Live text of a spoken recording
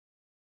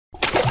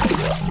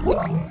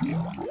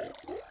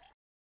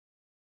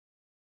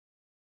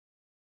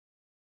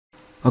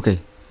Okay,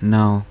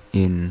 now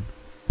in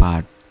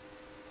part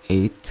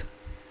 8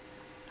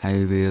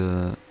 I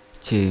will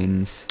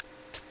change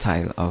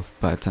style of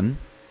button.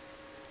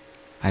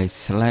 I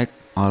select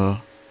all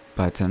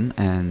button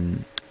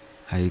and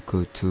I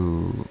go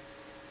to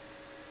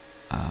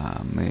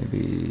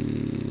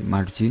maybe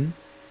margin.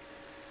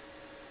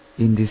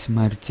 In this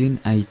margin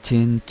I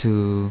change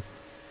to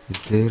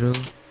 0,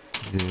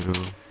 0,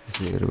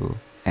 0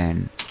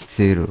 and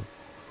 0.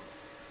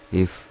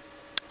 If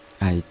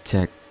I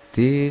check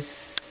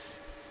this,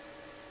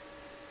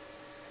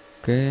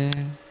 okay,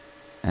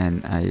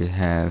 and I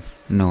have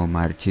no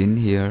margin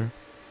here,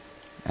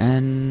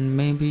 and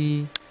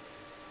maybe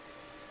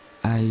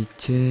I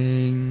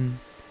change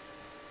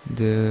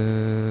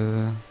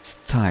the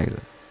style,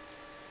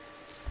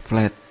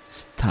 flat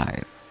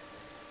style,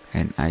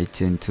 and I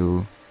change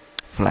to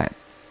flat.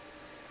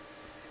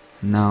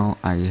 Now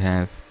I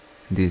have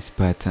this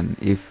button.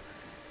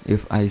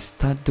 If I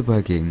start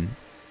debugging,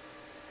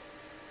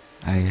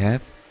 I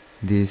have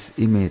this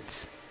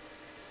image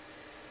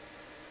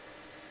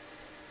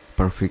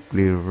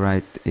perfectly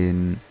right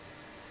in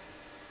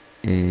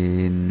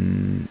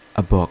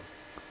a box,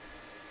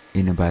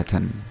 in a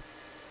button,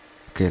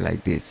 okay,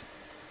 like this.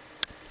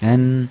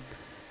 And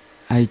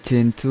I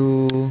change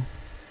to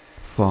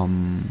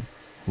form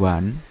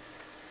 1,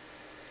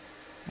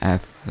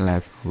 F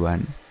left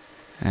 1,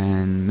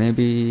 and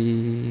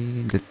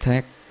maybe the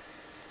tag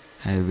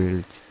I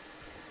will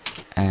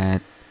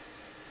add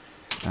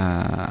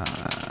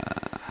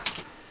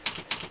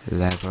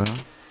level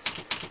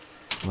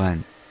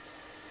 1.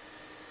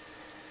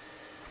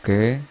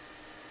 Okay,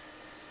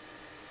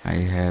 I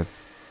have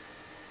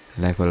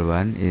level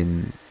 1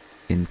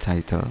 in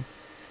title,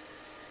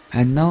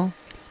 and now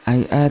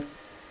I add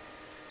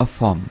a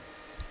form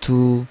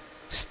to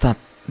start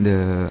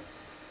the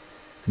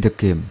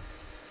game,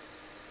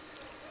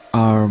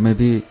 or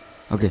maybe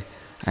okay,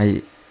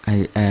 I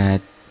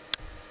add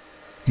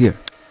here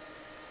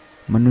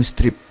menu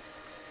strip.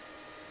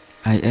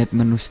 I add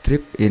menu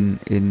strip in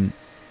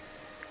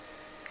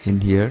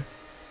here,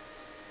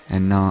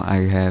 and now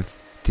I have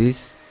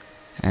this,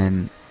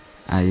 and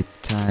I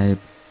type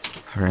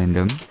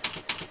random,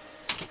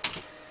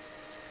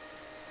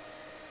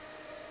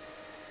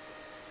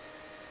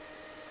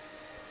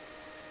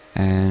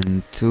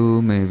 and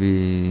to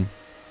maybe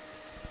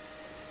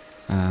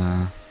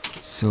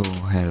show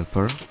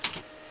helper,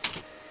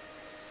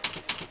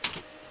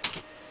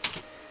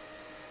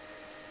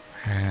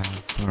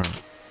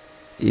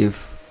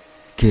 if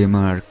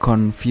gamer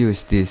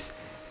confuse this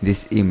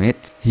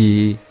image,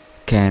 he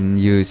can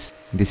use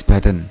this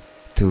button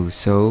to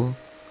show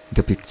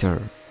the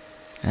picture.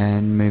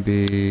 And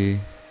maybe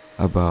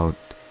about,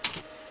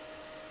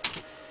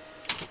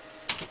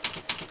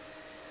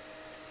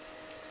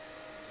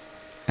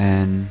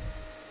 and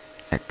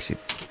exit.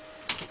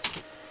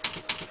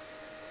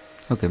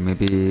 Okay,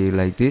 maybe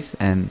like this,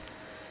 and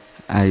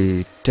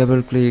I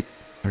double click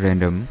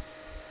random,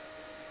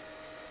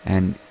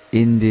 and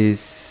in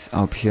this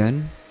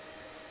option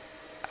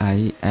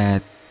I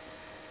add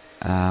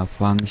a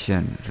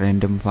function,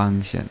 random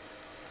function,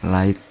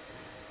 like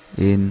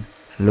in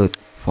load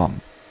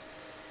form.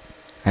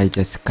 I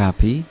just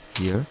copy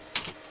here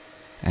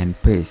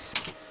and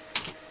paste.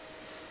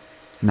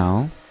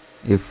 Now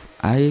if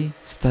I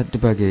start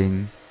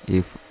debugging,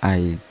 if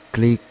I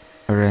click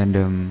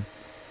random,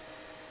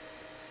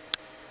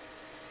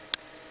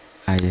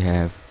 I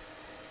have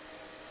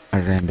a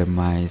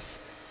randomize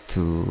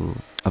to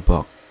a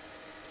box,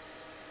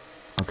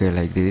 okay,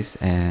 like this.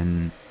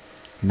 And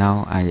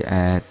now I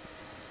add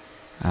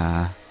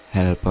a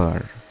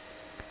helper.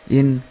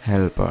 In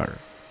helper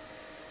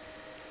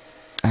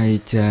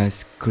I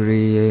just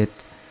create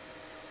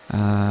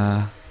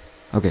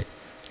okay,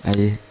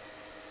 I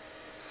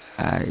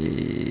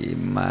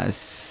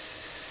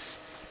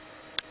must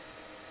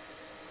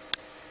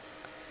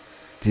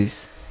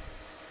this,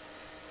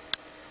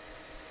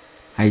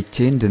 I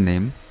change the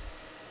name,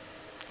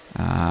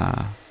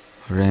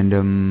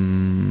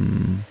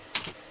 random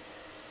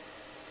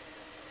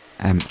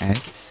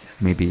ms,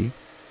 maybe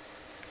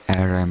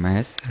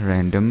rms,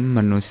 random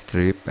menu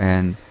strip,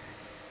 and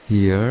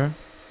here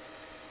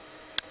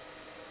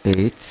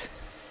 8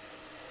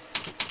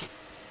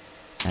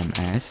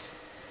 ms,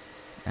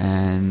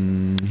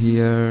 and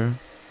here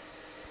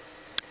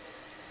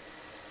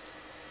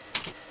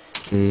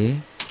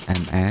a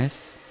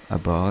ms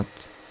about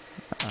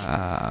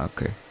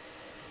okay,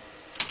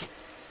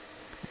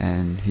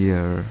 and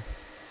here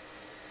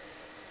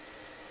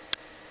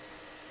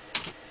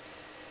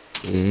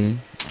a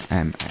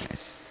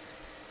ms.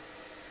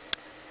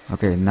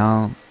 Okay,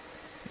 now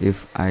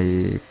if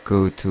I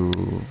go to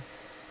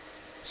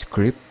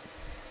script,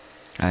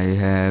 I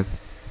have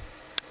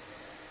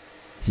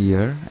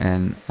here,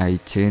 and I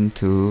change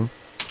to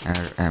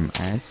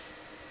rms.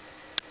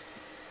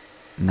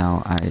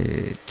 Now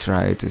I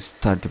try to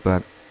start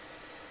debug.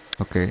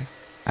 Okay,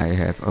 I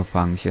have a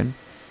function,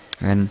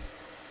 and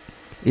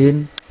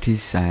in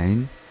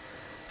design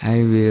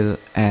I will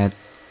add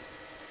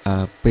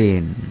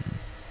pen.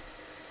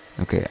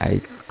 Okay,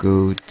 I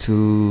go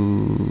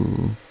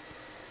to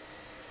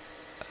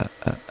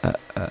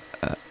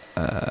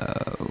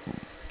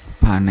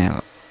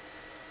panel.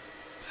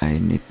 I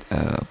need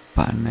a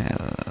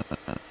panel.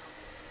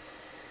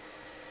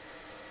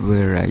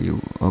 Where are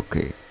you?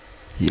 Okay,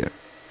 here.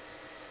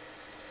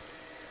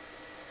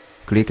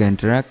 Click and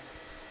drag,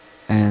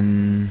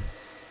 and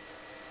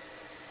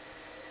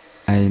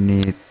I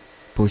need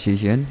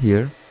position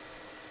here.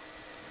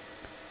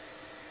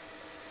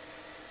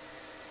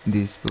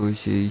 This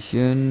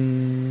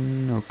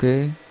position,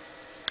 okay,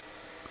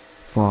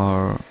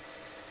 for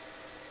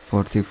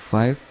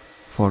 45,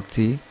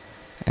 40,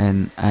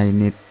 and I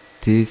need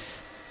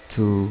this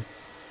to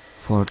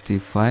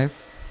 45,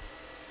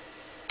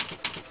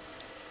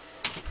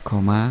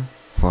 comma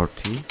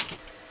 40,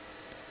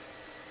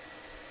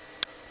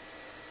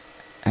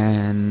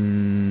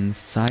 and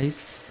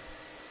size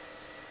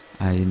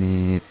I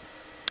need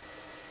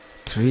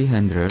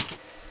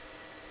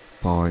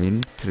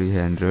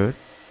 300.300,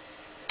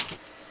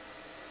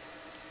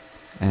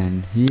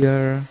 and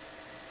here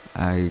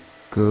I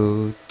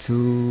go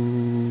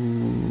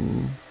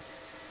to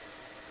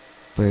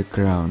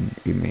background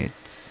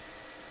image,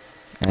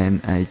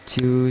 and I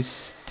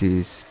choose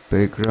this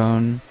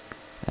background,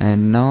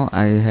 and now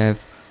I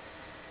have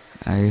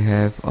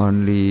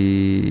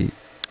only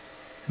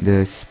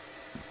this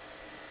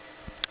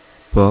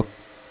box,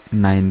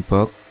 9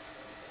 box.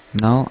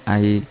 Now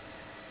I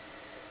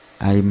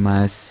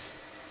must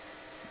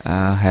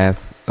have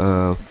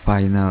a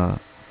final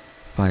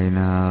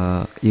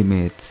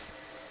image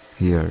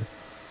here.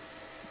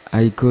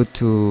 I go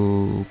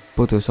to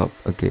Photoshop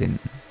again.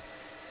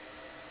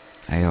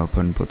 I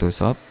open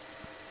Photoshop,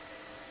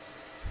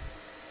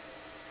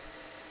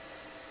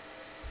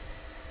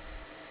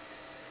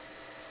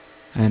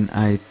 and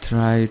I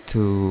try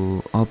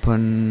to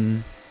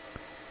open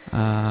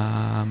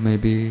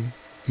maybe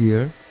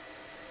here.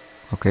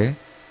 Okay,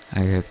 I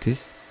have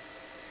this,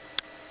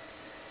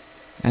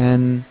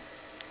 and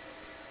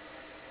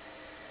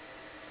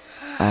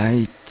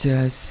I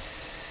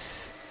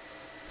just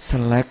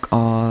select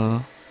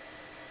all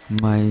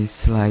my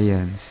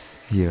slides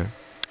here.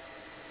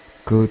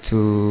 Go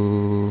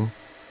to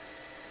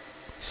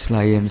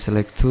slide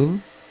select tool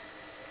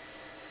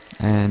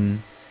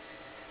and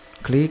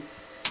click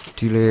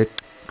delete,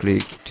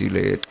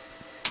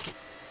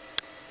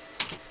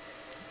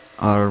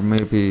 or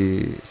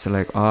maybe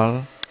select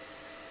all.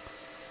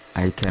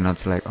 I cannot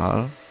select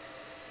all.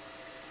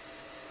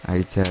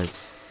 I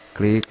just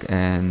click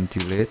and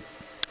delete.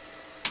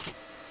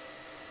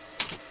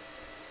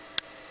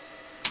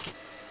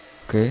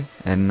 Okay,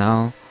 and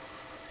now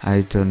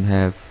I don't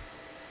have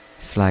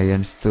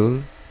slides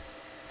tool,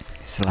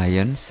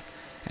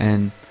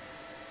 and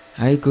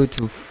I go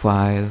to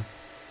file,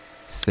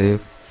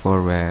 save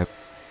for web,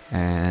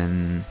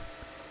 and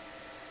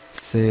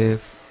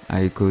save.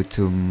 I go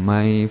to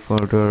my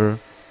folder,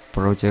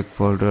 project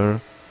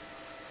folder.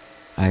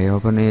 I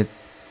open it,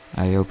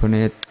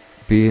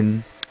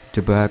 bin,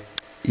 debug,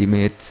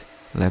 image,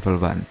 level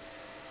 1,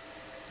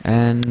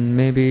 and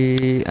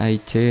maybe I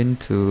change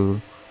to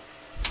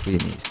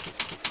finish.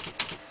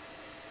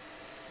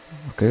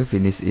 Okay,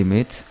 finish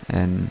image,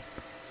 and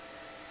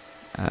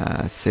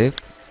save,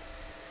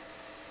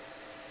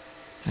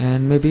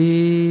 and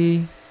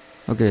maybe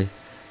okay,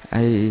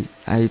 I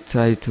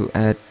try to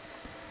add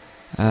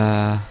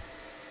a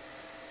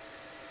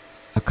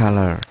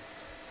color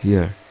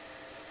here,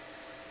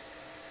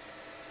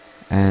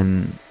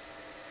 and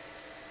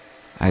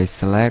I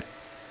select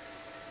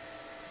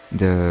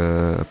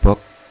the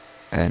box,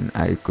 and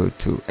I go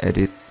to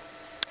edit,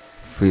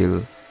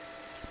 fill,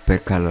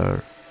 back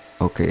color.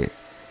 Okay,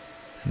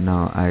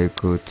 now I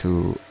go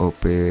to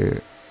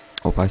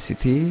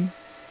opacity,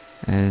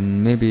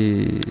 and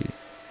maybe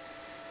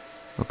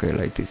okay,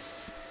 like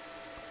this,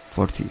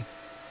 40.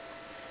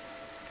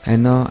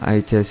 And now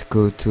I just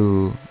go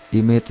to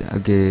image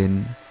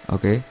again.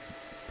 Okay,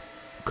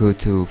 go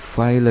to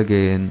file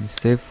again,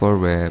 save for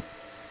web,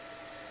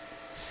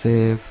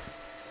 save,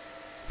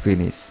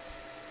 finish,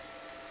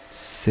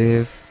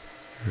 save,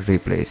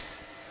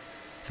 replace.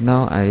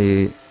 Now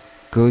I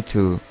go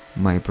to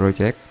my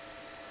project,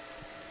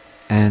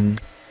 and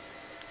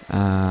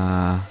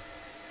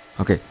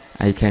okay,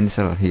 I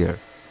cancel here.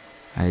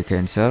 I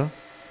cancel,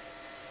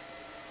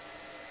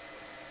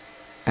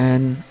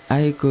 and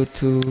I go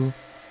to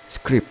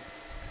script.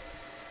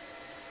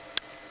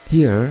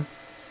 Here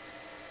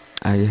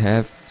I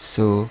have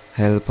show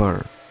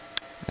helper,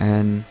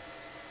 and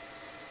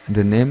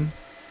the name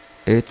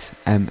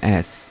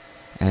HMS,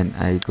 and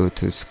I go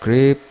to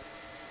script.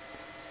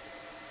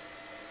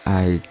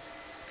 I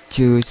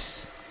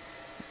choose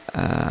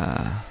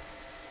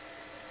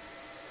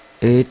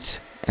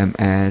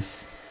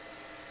HMS,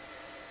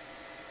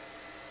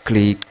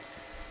 click,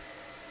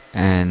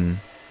 and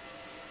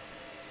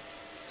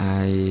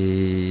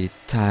I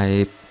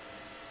type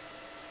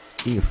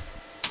if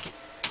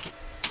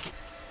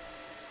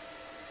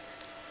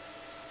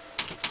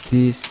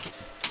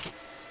this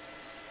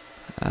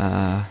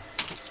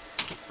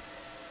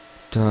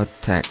dot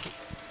tag,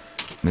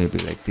 maybe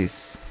like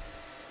this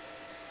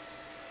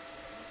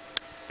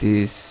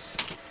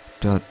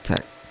dot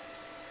tag.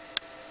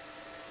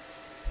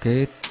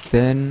 Okay,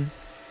 then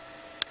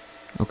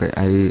okay,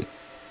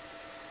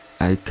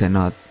 I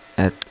cannot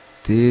add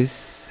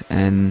this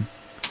and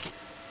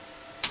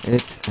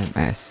it's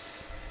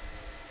ms.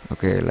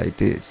 Okay, like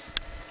this,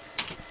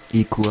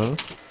 equal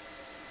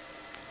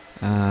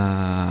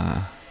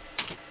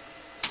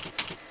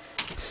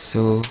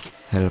so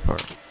helper.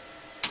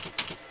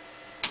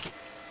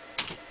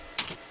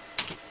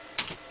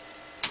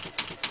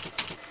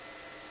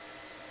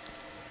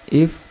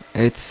 If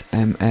it's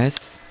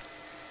ms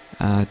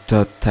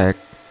dot tag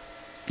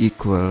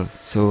equal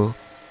so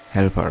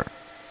helper,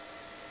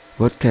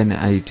 what can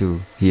I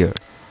do here?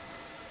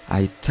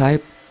 I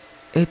type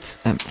it's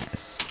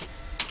ms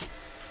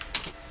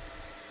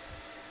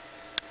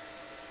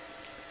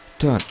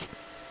dot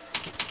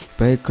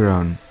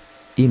background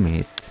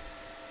image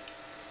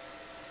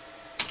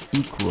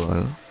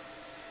equal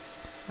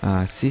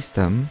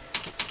system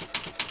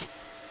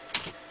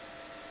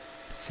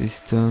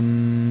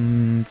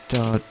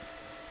dot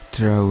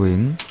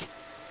drawing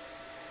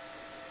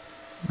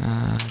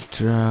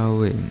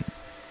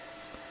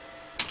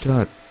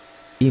dot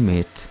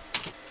image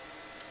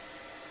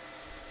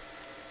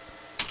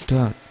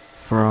dot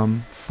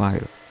from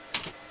file.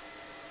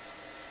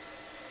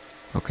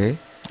 Okay,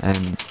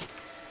 and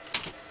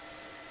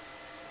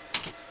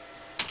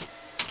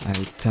I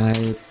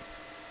type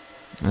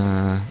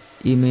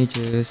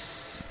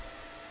images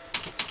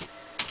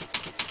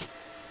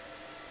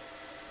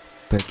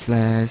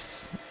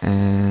backslash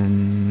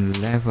and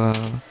level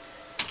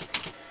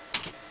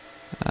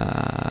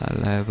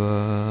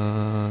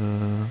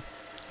level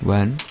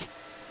 1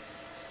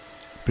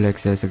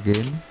 backslash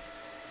again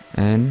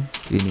and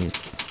finish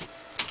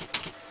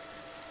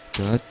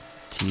dot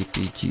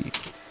jpg.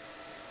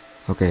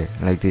 Okay,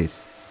 like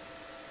this.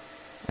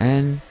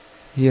 And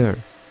here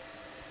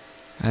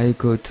I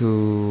go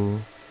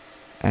to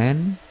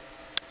N,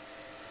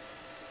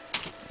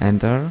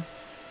 enter,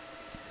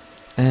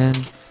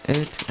 and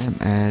it's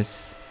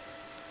ms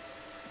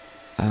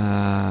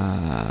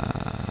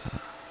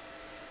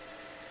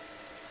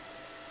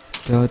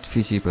dot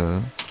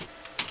visible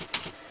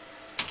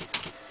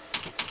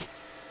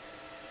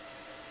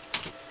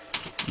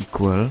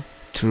equal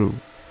true.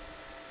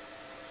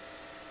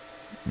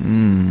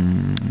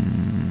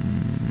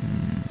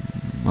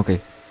 Okay,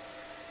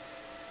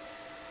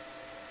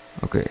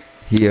 okay,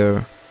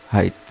 here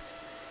height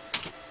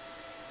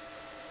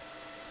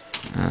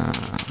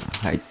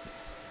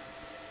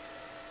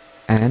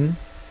and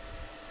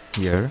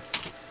here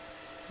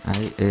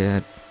I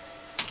add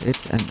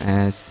it's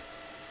ms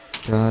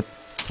dot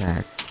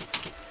tag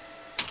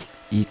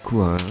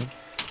equal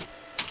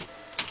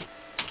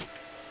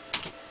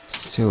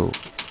so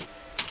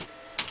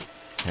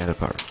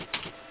helper.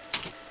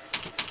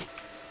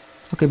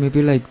 Okay,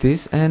 maybe like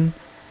this. And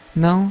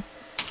now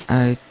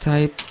I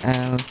type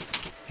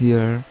else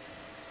here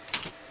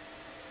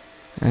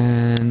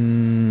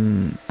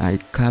and I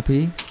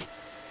copy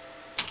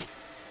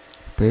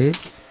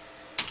paste.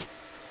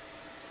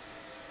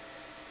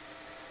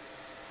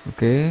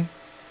 Okay,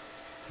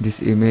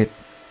 this image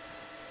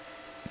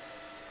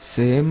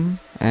same,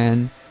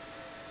 and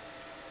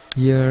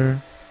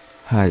here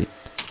height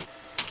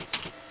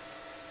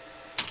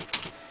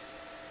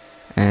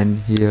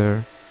and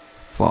here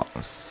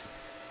false.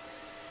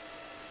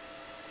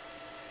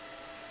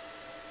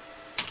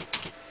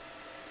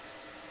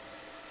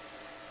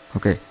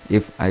 Okay,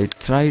 if I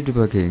try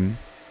debugging,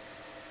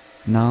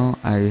 now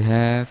I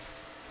have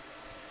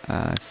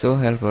show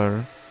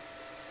helper.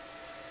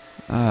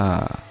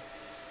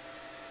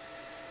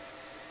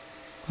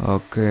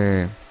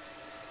 Okay,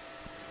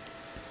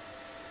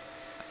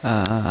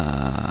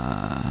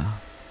 I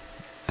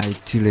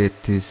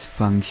delete this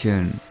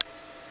function.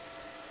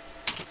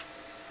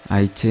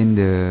 I change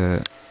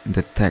the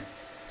tag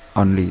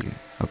only.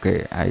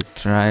 Okay, I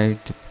try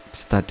to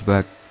start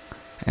debug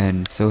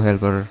and show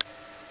helper.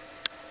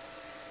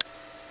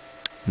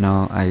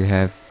 Now I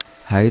have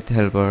hide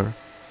helper,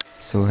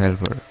 show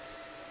helper.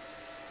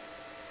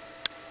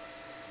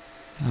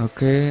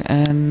 Okay,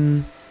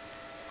 and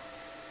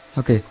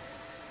okay,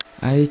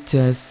 I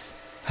just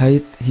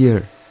hide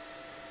here.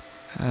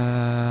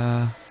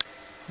 I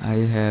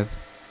have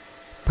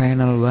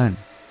panel 1.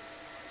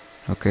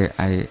 Okay,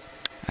 I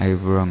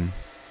wrong.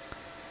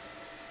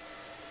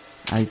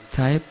 I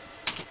type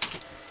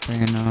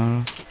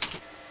panel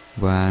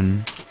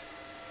 1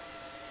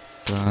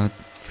 dot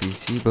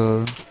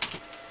visible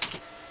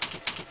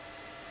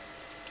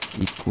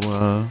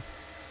equal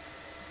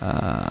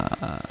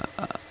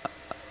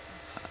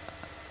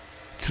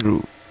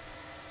true,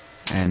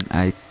 and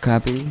I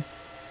copy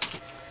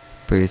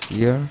paste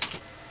here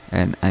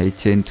and I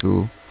change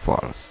to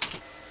false.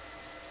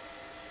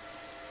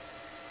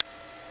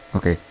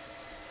 Okay,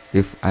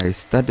 if I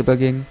start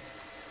debugging,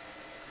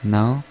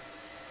 now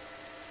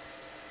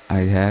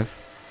I have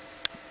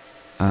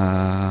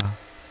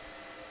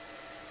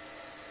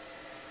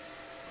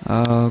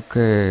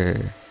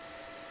okay,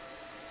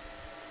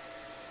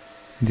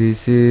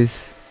 This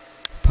is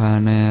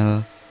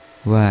panel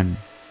 1.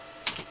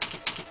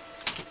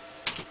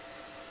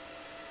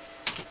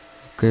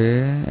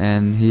 Okay,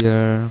 and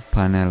here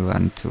panel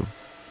 1 too.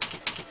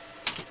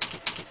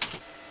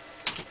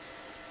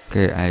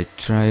 Okay, I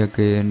try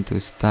again to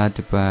start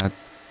the bug.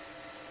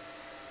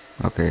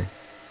 Okay,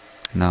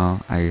 now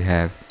I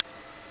have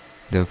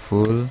the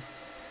full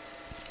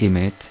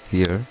image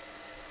here,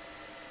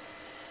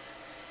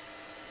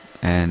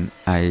 and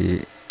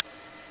I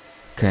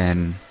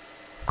can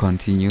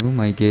continue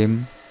my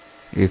game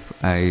if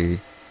I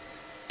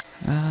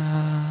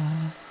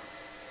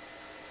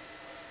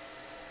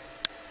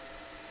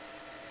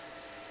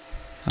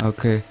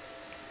okay,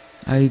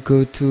 I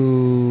go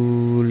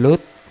to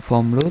load,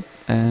 form load,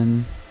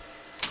 and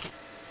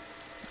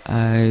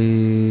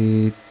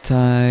I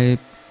type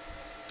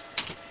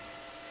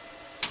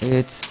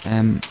hms.tag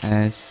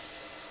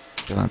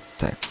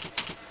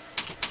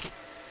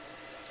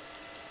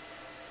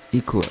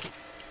equal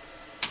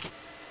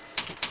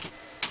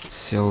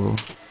show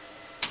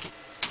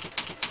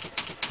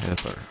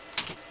helper.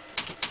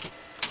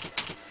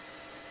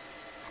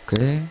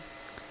 Okay,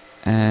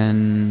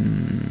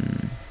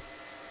 and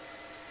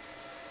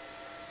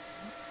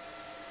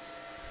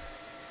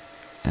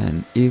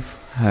if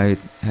hide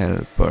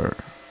helper.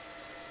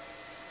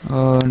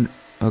 Oh,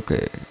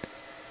 okay,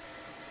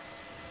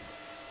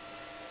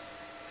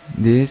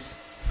 this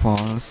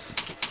false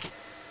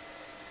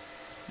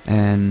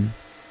and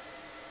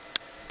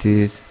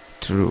this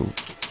true.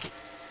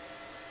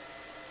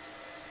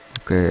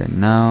 Okay,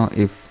 now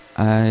if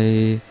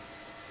I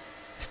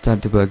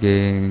start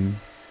debugging,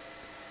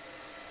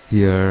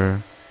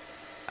 here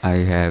I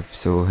have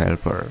show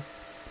helper,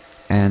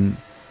 and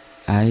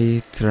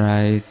I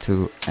try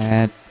to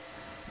add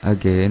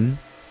again.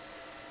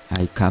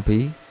 I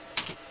copy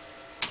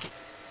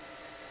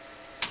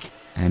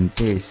and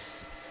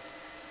paste.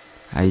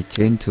 I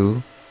change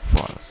to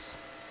false.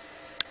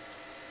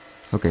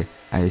 Okay,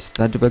 I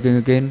start debugging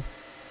again,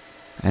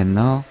 and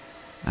now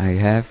I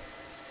have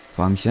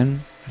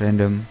function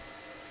random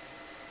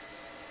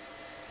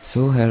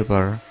show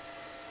helper,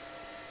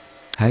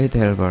 hide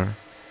helper,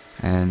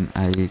 and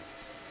I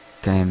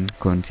can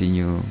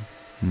continue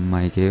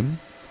my game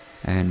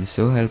and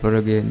show helper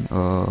again.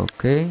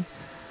 Okay,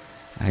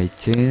 I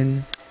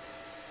change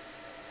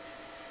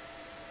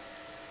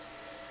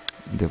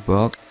the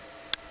box.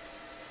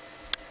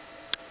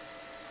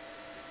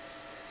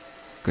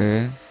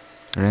 Okay,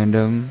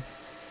 random,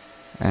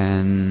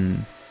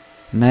 and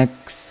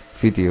next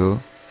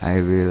video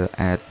I will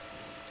add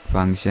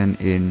function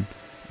in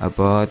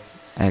about,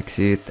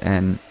 exit,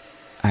 and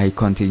I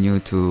continue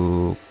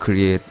to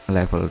create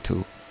level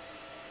 2.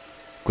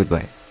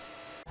 Goodbye.